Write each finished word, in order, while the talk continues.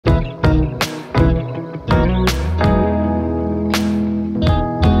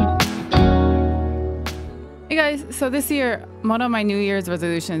So this year, one of my New Year's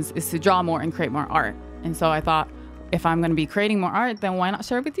resolutions is to draw more and create more art. And so I thought, if I'm going to be creating more art, then why not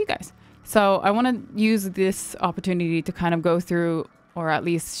share it with you guys? So I want to use this opportunity to kind of go through, or at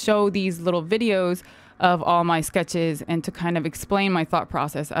least show these little videos of all my sketches and to kind of explain my thought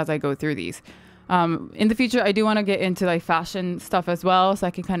process as I go through these. In the future, I do want to get into like fashion stuff as well, so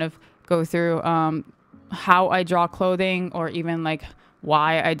I can kind of go through how I draw clothing, or even like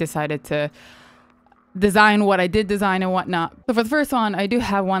why I decided to design what I did design and whatnot. So for the first one, I do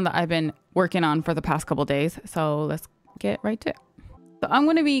have one that I've been working on for the past couple days. So let's get right to it. So I'm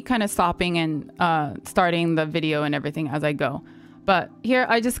going to be kind of stopping and starting the video and everything as I go. But here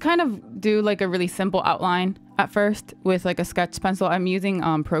I just kind of do like a really simple outline at first with like a sketch pencil. I'm using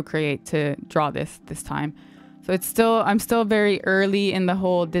Procreate to draw this time. So I'm still very early in the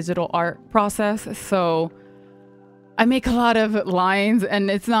whole digital art process. So I make a lot of lines and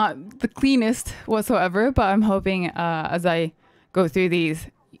it's not the cleanest whatsoever, but I'm hoping as I go through these,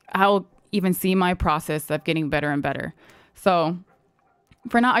 I'll even see my process of getting better and better. So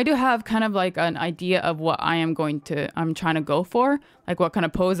for now, I do have kind of like an idea of what I'm trying to go for, like what kind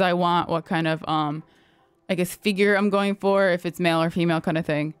of pose I want, what kind of, I guess, figure I'm going for, if it's male or female kind of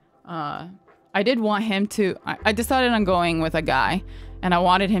thing. I did want him to, I decided on going with a guy, and I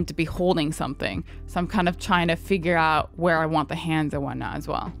wanted him to be holding something. So I'm kind of trying to figure out where I want the hands and whatnot as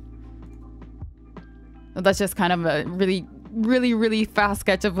well. So that's just kind of a really fast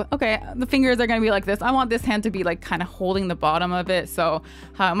sketch of, okay, the fingers are going to be like this. I want this hand to be like kind of holding the bottom of it. So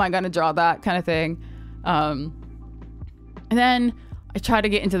how am I going to draw that kind of thing? And then I tried to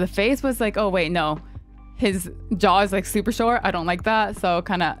get into the face, but it's like, oh wait, no. His jaw is like super short. I don't like that. So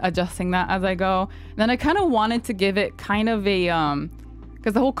kind of adjusting that as I go. And then I kind of wanted to give it kind of a,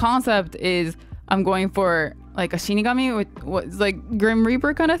 because the whole concept is I'm going for like a shinigami, with what's like Grim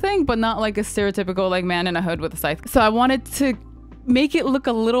Reaper kind of thing, but not like a stereotypical like man in a hood with a scythe. So I wanted to make it look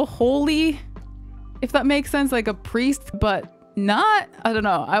a little holy, if that makes sense, like a priest, but not, I don't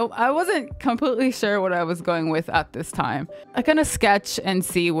know. I wasn't completely sure what I was going with at this time. I kind of sketch and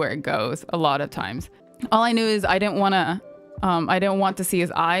see where it goes a lot of times. All I knew is I didn't want to see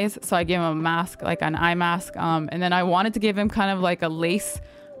his eyes, so I gave him a mask, like an eye mask, and then I wanted to give him kind of like a lace,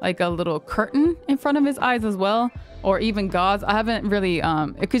 like a little curtain in front of his eyes as well, or even gauze. I haven't really,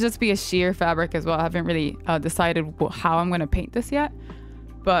 it could just be a sheer fabric as well. I haven't really decided how I'm going to paint this yet,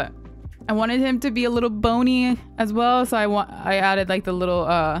 but I wanted him to be a little bony as well, so I added like the little,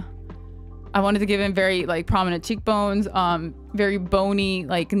 I wanted to give him very like prominent cheekbones, very bony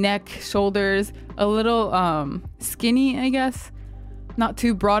like neck, shoulders, a little skinny, I guess, not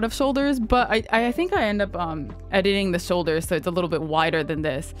too broad of shoulders, but I think I end up editing the shoulders so it's a little bit wider than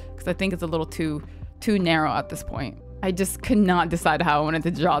this, because I think it's a little too narrow at this point. I just could not decide how I wanted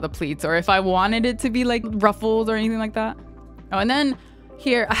to draw the pleats, or if I wanted it to be like ruffles or anything like that. Oh, and then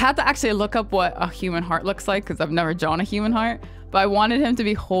here I had to actually look up what a human heart looks like, because I've never drawn a human heart, but I wanted him to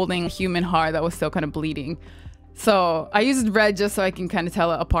be holding a human heart that was still kind of bleeding. So I used red just so I can kind of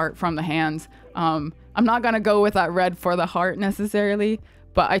tell it apart from the hands. I'm not going to go with that red for the heart necessarily,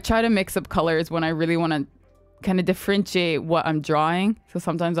 but I try to mix up colors when I really want to kind of differentiate what I'm drawing. So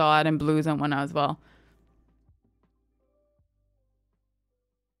sometimes I'll add in blues and whatnot as well.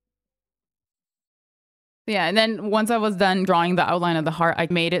 Yeah, and then once I was done drawing the outline of the heart, I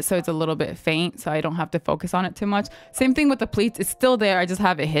made it so it's a little bit faint, so I don't have to focus on it too much. Same thing with the pleats. It's still there. I just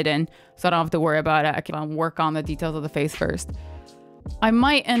have it hidden, so I don't have to worry about it. I can work on the details of the face first. I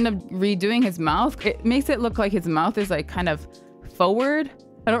might end up redoing his mouth. It makes it look like his mouth is like kind of forward.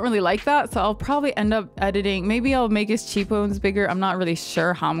 I don't really like that, so I'll probably end up editing. Maybe I'll make his cheekbones bigger. I'm not really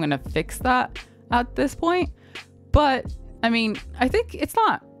sure how I'm going to fix that at this point. But, I mean, I think it's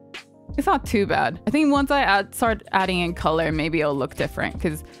not too bad. I think once I start adding in color, maybe it'll look different,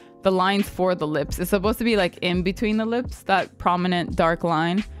 because the lines for the lips is supposed to be like in between the lips, that prominent dark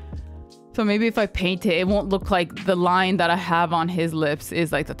line. So maybe if I paint it, it won't look like the line that I have on his lips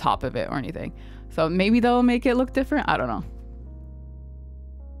is like the top of it or anything. So maybe that'll make it look different. I don't know.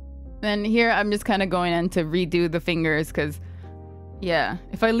 Then here I'm just kind of going in to redo the fingers, because yeah,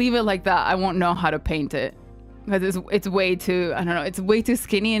 if I leave it like that, I won't know how to paint it. Because it's way too, I don't know, it's way too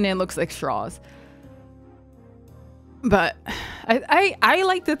skinny and it looks like straws. But I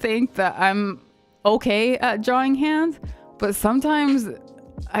like to think that I'm okay at drawing hands, but sometimes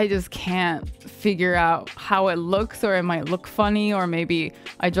I just can't figure out how it looks, or it might look funny, or maybe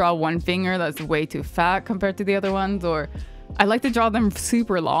I draw one finger that's way too fat compared to the other ones, or I like to draw them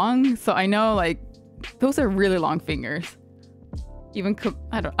super long, so I know like those are really long fingers. Even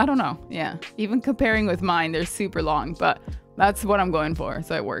I don't know. Yeah, even comparing with mine, they're super long, but that's what I'm going for,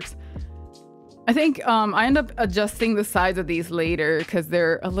 so it works. I think I end up adjusting the size of these later because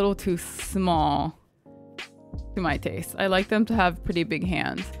they're a little too small to my taste. I like them to have pretty big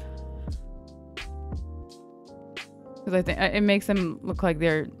hands because I think it makes them look like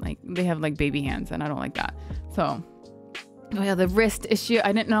they have like baby hands, and I don't like that. So, oh yeah, the wrist issue.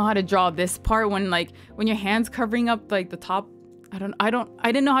 I didn't know how to draw this part when your hand's covering up like the top. I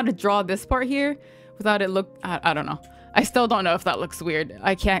didn't know how to draw this part here without it look. I don't know. I still don't know if that looks weird.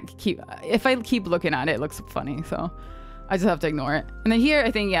 If I keep looking at it, it looks funny. So I just have to ignore it. And then here, I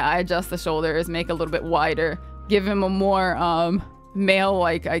think, yeah, I adjust the shoulders, make it a little bit wider, give him a more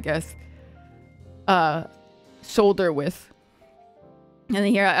male-like, I guess, shoulder width. And then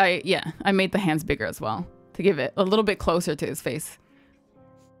here, I made the hands bigger as well to give it a little bit closer to his face.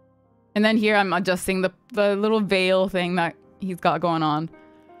 And then here, I'm adjusting the little veil thing that he's got going on.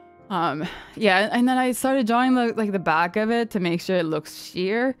 Yeah, and then I started drawing the back of it to make sure it looks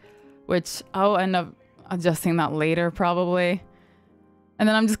sheer, which I'll end up adjusting that later probably. And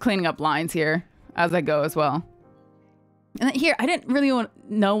then I'm just cleaning up lines here as I go as well. And then here, I didn't really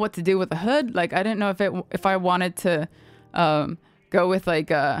know what to do with the hood. Like, I didn't know if I wanted to go with like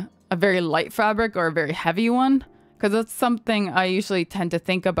a very light fabric or a very heavy one, because that's something I usually tend to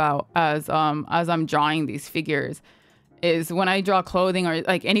think about as I'm drawing these figures. Is when I draw clothing or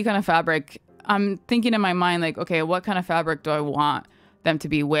like any kind of fabric, I'm thinking in my mind like, okay, what kind of fabric do I want them to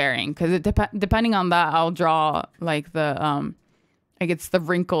be wearing? Because depending on that, I'll draw like the like it's the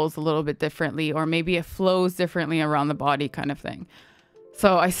wrinkles a little bit differently, or maybe it flows differently around the body kind of thing.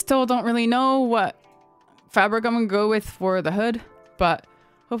 So I still don't really know what fabric I'm gonna go with for the hood, but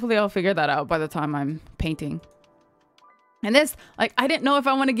hopefully I'll figure that out by the time I'm painting. And this, like, I didn't know if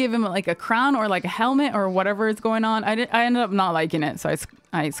I want to give him like a crown or like a helmet or whatever is going on. I ended up not liking it, so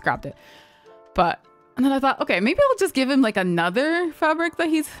I scrapped it. And then I thought, okay, maybe I'll just give him like another fabric that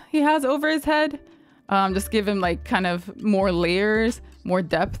he has over his head. Just give him like kind of more layers, more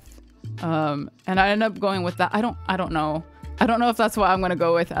depth. And I ended up going with that. I don't know. I don't know if that's what I'm gonna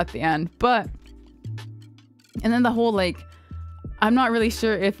go with at the end, but. And then the whole like. I'm not really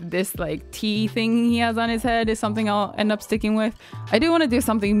sure if this like T thing he has on his head is something I'll end up sticking with. I do want to do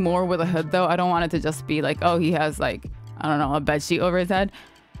something more with a hood though. I don't want it to just be like, oh, he has like, I don't know, a bed sheet over his head.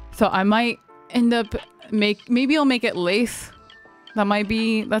 So I might end up maybe I'll make it lace.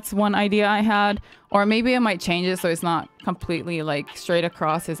 That's one idea I had. Or maybe I might change it so it's not completely like straight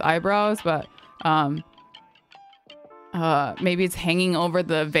across his eyebrows, but maybe it's hanging over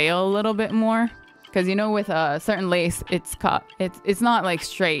the veil a little bit more. Because, you know, with certain lace, it's not like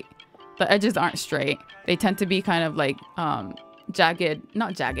straight. The edges aren't straight. They tend to be kind of like jagged,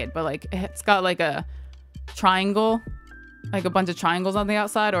 not jagged, but like it's got like a triangle, like a bunch of triangles on the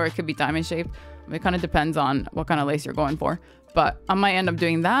outside, or it could be diamond shaped. It kind of depends on what kind of lace you're going for. But I might end up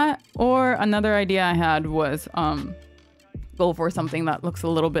doing that. Or another idea I had was go for something that looks a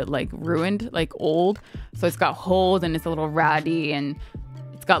little bit like ruined, like old. So it's got holes and it's a little ratty and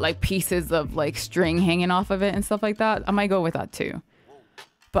it's got like pieces of like string hanging off of it and stuff like that. I might go with that too.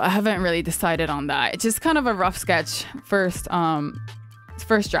 But I haven't really decided on that. It's just kind of a rough sketch first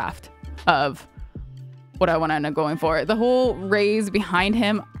draft of what I want to end up going for. The whole rays behind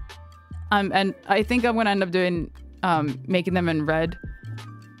him, and I think I'm going to end up doing making them in red.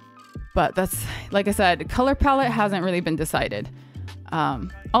 But that's, like I said, color palette hasn't really been decided. All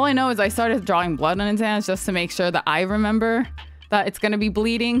I know is I started drawing blood on his hands just to make sure that I remember that it's going to be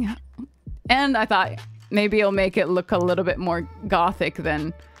bleeding. And I thought maybe it'll make it look a little bit more gothic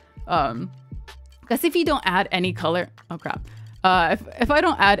than... Because if you don't add any color... Oh, crap. If I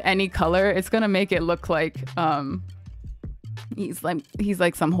don't add any color, it's going to make it look like he's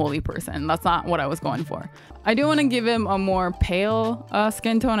like some holy person. That's not what I was going for. I do want to give him a more pale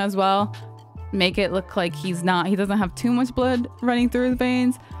skin tone as well. Make it look like he doesn't have too much blood running through his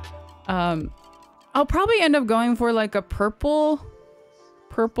veins. I'll probably end up going for like a purple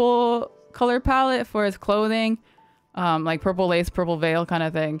color palette for his clothing, like purple lace, purple veil kind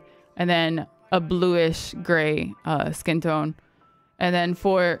of thing, and then a bluish gray skin tone. And then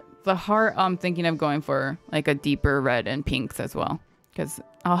for the heart, I'm thinking of going for like a deeper red and pinks as well, because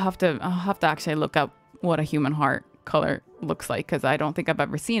I'll have to actually look up what a human heart color looks like, because I don't think I've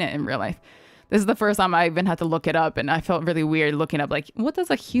ever seen it in real life. This is the first time I even had to look it up, and I felt really weird looking up like, what does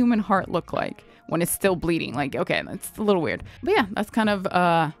a human heart look like when it's still bleeding? Like, okay, that's a little weird. But yeah, that's kind of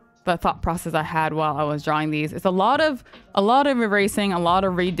the thought process I had while I was drawing these. It's a lot of erasing, a lot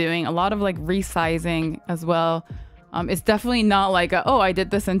of redoing, a lot of like resizing as well. It's definitely not like oh, I did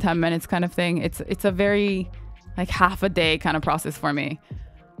this in 10 minutes kind of thing. It's a very like half a day kind of process for me,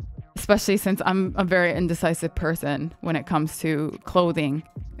 especially since I'm a very indecisive person when it comes to clothing,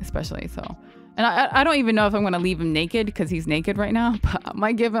 especially. So And I don't even know if I'm going to leave him naked because he's naked right now, but I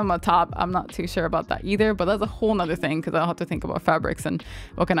might give him a top. I'm not too sure about that either, but that's a whole nother thing because I'll have to think about fabrics and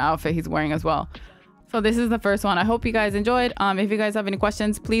what kind of outfit he's wearing as well. So this is the first one. I hope you guys enjoyed. If you guys have any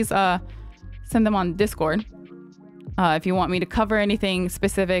questions, please send them on Discord. If you want me to cover anything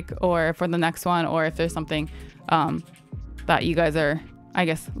specific or for the next one, or if there's something that you guys are, I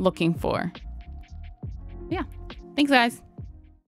guess, looking for. Yeah. Thanks, guys.